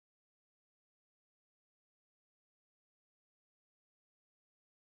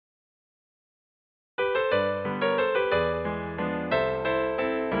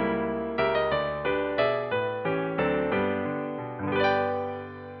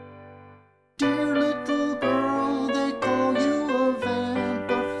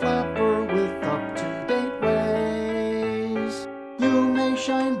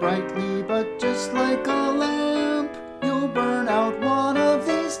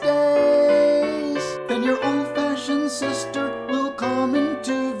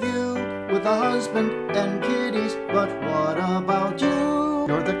husband and kiddies, but what about you?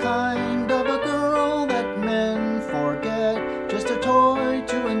 You're the kind of a girl that men forget, just a toy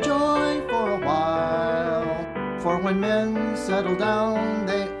to enjoy for a while. For when men settle down,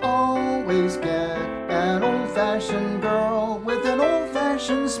 they always get an old-fashioned girl with an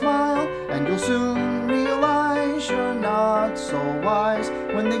old-fashioned smile, and you'll soon realize you're not so wise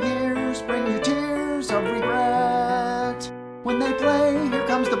when the years bring you tears of regret. When they play Here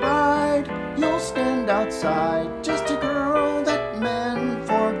Comes the Bride, you'll stand outside, just a girl that men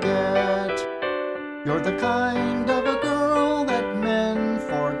forget. You're the kind of a girl that men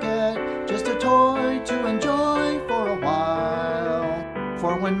forget, just a toy to enjoy for a while.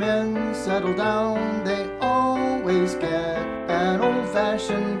 For when men settle down, they always get an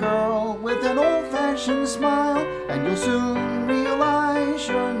old-fashioned girl with an old-fashioned smile, and you'll soon realize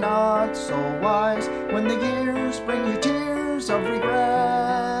you're not so wise when the years bring you tears of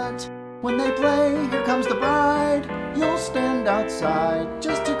regret. When they play Here Comes the Bride, you'll stand outside,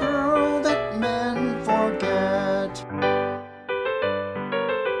 just a girl that men forget.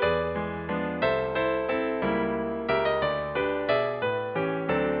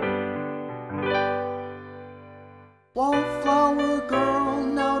 Wallflower girl,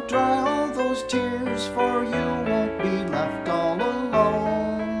 now dry all those tears, for you won't be left all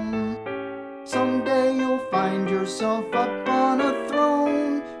alone. Someday you'll find yourself up on a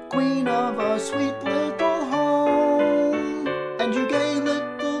throne, queen of a sweet little home. And you gay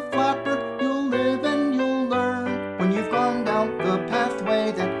little flapper, you'll live and you'll learn when you've gone down the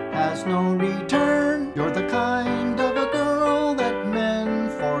pathway that has no return. You're the kind of a girl that men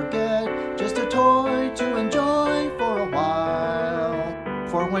forget, just a toy to enjoy for a while.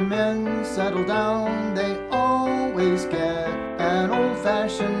 For when men settle down, they always get an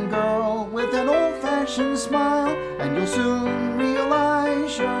old-fashioned girl with an old-fashioned smile, and you'll soon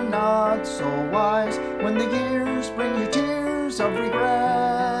realize you're not so wise when the years bring you tears of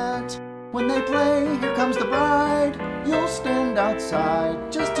regret. When they play Here Comes the Bride, you'll stand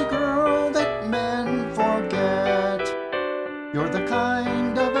outside, just a girl that men forget. You're the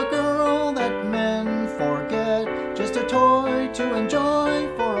kind of a girl that men forget, just a toy to enjoy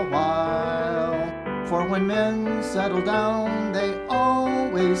for a while. For when men settle down, they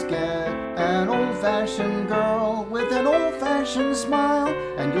always get an old-fashioned girl with an old-fashioned smile,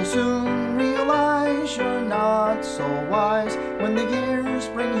 and you'll soon realize you're not so wise when the years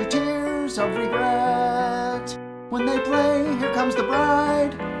bring you tears of regret. When they play Here Comes the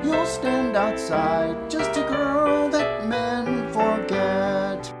Bride, you'll stand outside, just a girl